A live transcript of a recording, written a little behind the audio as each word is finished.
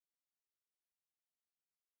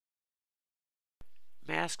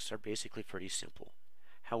Masks are basically pretty simple.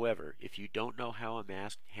 However, if you don't know how a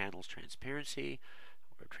mask handles transparency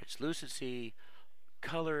or translucency,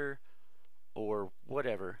 color, or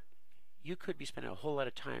whatever, you could be spending a whole lot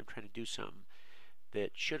of time trying to do something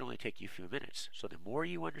that should only take you a few minutes. So the more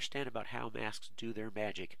you understand about how masks do their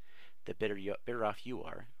magic, the better off you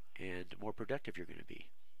are and the more productive you're going to be.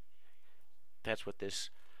 That's what this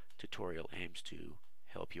tutorial aims to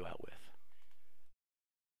help you out with.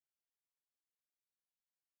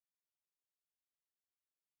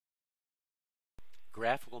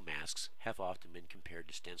 Graphical masks have often been compared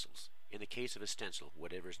to stencils. In the case of a stencil,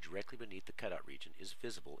 whatever is directly beneath the cutout region is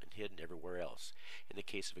visible and hidden everywhere else. In the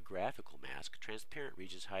case of a graphical mask, transparent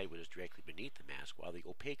regions hide what is directly beneath the mask, while the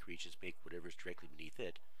opaque regions make whatever is directly beneath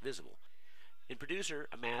it visible. In Producer,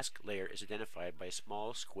 a mask layer is identified by a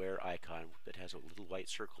small square icon that has a little white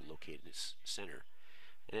circle located in its center,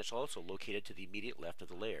 and it's also located to the immediate left of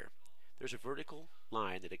the layer. There's a vertical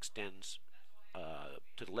line that extends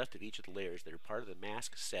to the left of each of the layers that are part of the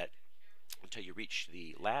mask set until you reach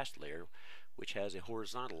the last layer, which has a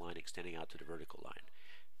horizontal line extending out to the vertical line.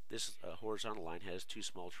 This horizontal line has two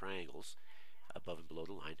small triangles above and below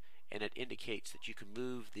the line, and it indicates that you can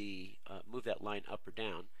move that line up or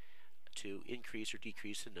down to increase or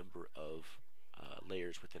decrease the number of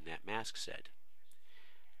layers within that mask set.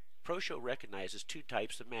 ProShow recognizes two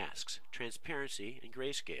types of masks, transparency and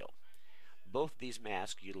grayscale. Both of these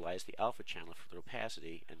masks utilize the alpha channel for their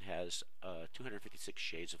opacity and has 256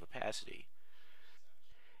 shades of opacity.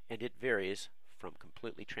 And it varies from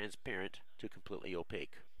completely transparent to completely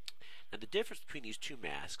opaque. Now the difference between these two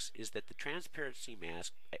masks is that the transparency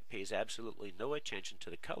mask pays absolutely no attention to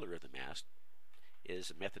the color of the mask,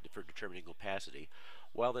 is a method for determining opacity,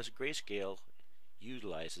 while this grayscale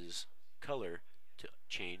utilizes color to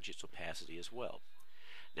change its opacity as well.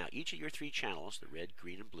 Now each of your three channels, the red,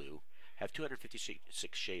 green, and blue, have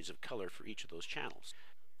 256 shades of color for each of those channels.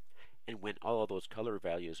 And when all of those color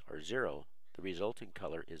values are 0, the resulting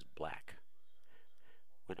color is black.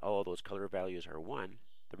 When all of those color values are 1,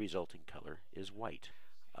 the resulting color is white.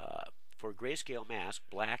 For a grayscale mask,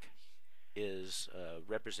 black is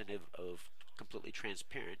representative of completely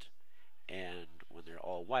transparent, and when they're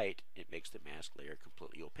all white, it makes the mask layer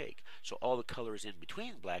completely opaque. So all the colors in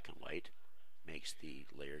between black and white makes the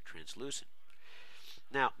layer translucent.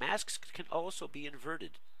 Now, masks can also be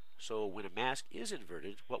inverted. So when a mask is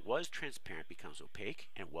inverted, what was transparent becomes opaque,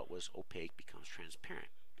 and what was opaque becomes transparent.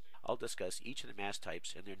 I'll discuss each of the mask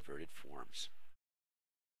types and their inverted forms.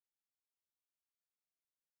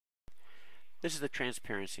 This is the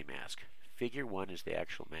transparency mask. Figure 1 is the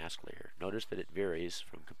actual mask layer. Notice that it varies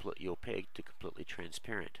from completely opaque to completely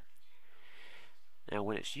transparent. Now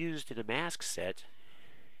when it's used in a mask set,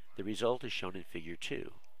 the result is shown in Figure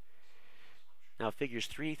 2. Now figures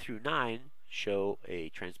 3 through 9 show a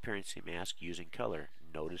transparency mask using color.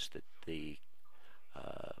 Notice that the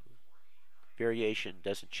variation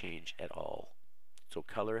doesn't change at all. So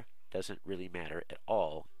color doesn't really matter at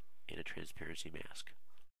all in a transparency mask.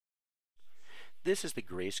 This is the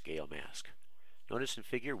grayscale mask. Notice in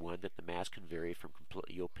Figure 1 that the mask can vary from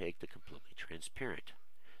completely opaque to completely transparent.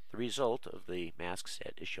 The result of the mask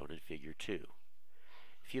set is shown in Figure 2.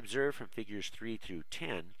 If you observe from Figures 3 through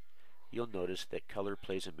 10, you'll notice that color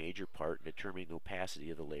plays a major part in determining the opacity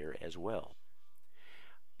of the layer as well.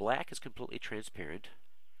 Black is completely transparent,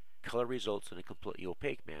 color results in a completely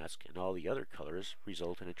opaque mask, and all the other colors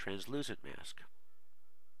result in a translucent mask.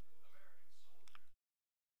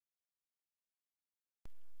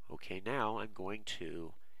 Okay, now I'm going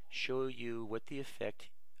to show you what the effect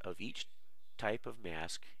of each type of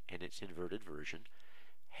mask and its inverted version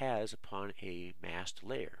has upon a masked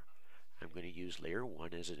layer. I'm going to use layer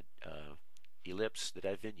 1 as an ellipse that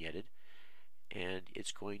I've vignetted, and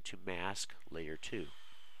it's going to mask layer 2.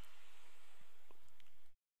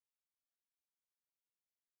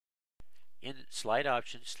 In Slide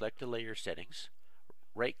Options, select the layer settings,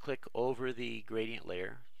 right-click over the gradient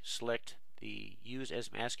layer, select the Use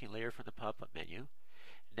as Masking Layer from the pop-up menu.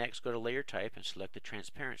 Next, go to Layer Type and select the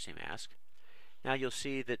Transparency Mask. Now you'll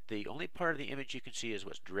see that the only part of the image you can see is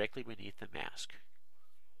what's directly beneath the mask.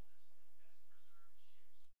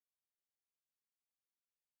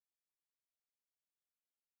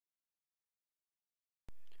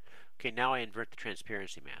 Okay, now I invert the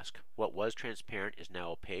transparency mask. What was transparent is now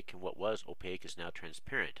opaque, and what was opaque is now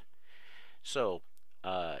transparent. So,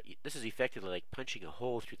 this is effectively like punching a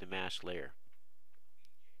hole through the mask layer.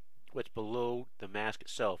 What's below the mask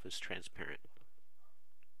itself is transparent.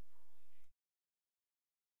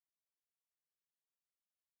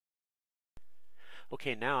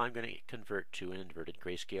 Okay, now I'm going to convert to an inverted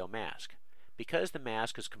grayscale mask. Because the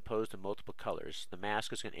mask is composed of multiple colors, the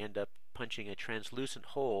mask is going to end up punching a translucent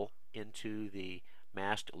hole into the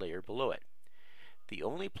masked layer below it. The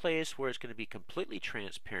only place where it's going to be completely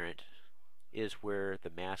transparent is where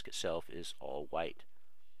the mask itself is all white.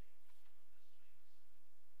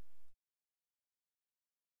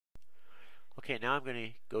 Okay, now I'm going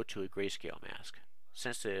to go to a grayscale mask.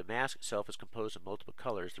 Since the mask itself is composed of multiple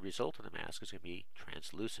colors, the result of the mask is going to be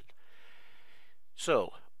translucent.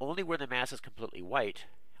 So, only where the mask is completely white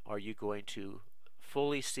are you going to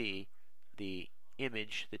fully see the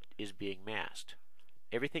image that is being masked.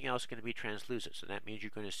 Everything else is going to be translucent, so that means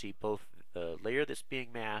you're going to see both the layer that's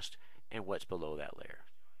being masked and what's below that layer.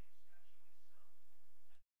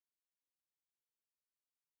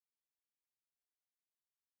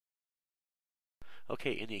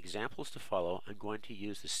 Okay, in the examples to follow, I'm going to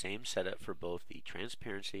use the same setup for both the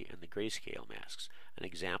transparency and the grayscale masks, an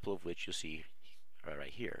example of which you'll see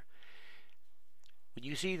right here. When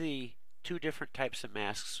you see the two different types of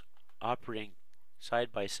masks operating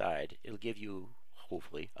side by side, it'll give you,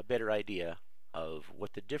 hopefully, a better idea of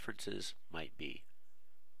what the differences might be.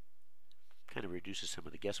 Kind of reduces some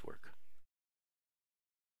of the guesswork.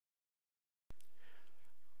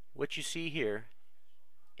 What you see here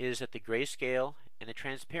is that the grayscale and the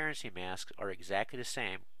transparency masks are exactly the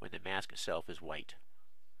same when the mask itself is white.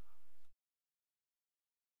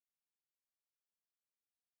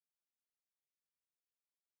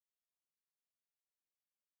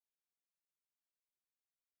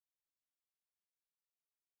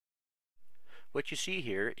 What you see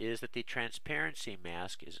here is that the transparency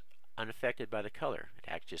mask is unaffected by the color. It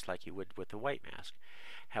acts just like you would with the white mask.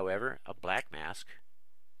 However, a black mask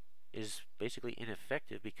is basically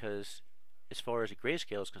ineffective because, as far as the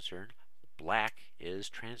grayscale is concerned, black is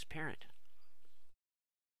transparent.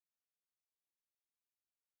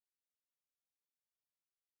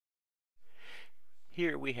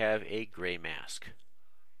 Here we have a gray mask.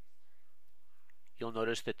 You'll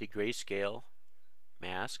notice that the grayscale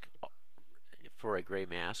mask for a gray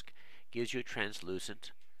mask gives you a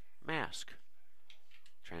translucent mask.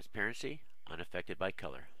 Transparency, unaffected by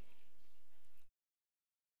color.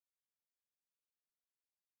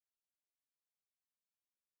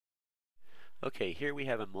 Okay, here we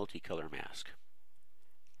have a multicolor mask.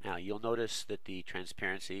 Now you'll notice that the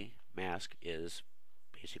transparency mask is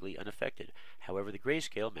basically unaffected. However, the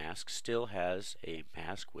grayscale mask still has a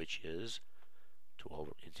mask which is, to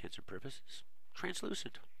all intents and purposes,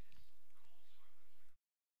 translucent.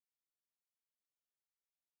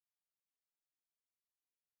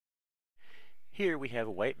 Here we have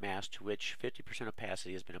a white mask to which 50%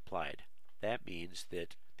 opacity has been applied. That means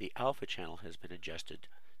that the alpha channel has been adjusted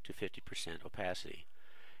to 50% opacity.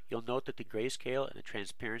 You'll note that the grayscale and the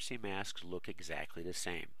transparency masks look exactly the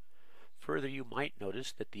same. Further, you might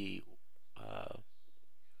notice that the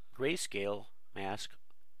grayscale mask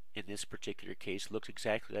in this particular case looks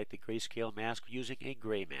exactly like the grayscale mask using a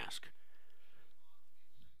gray mask.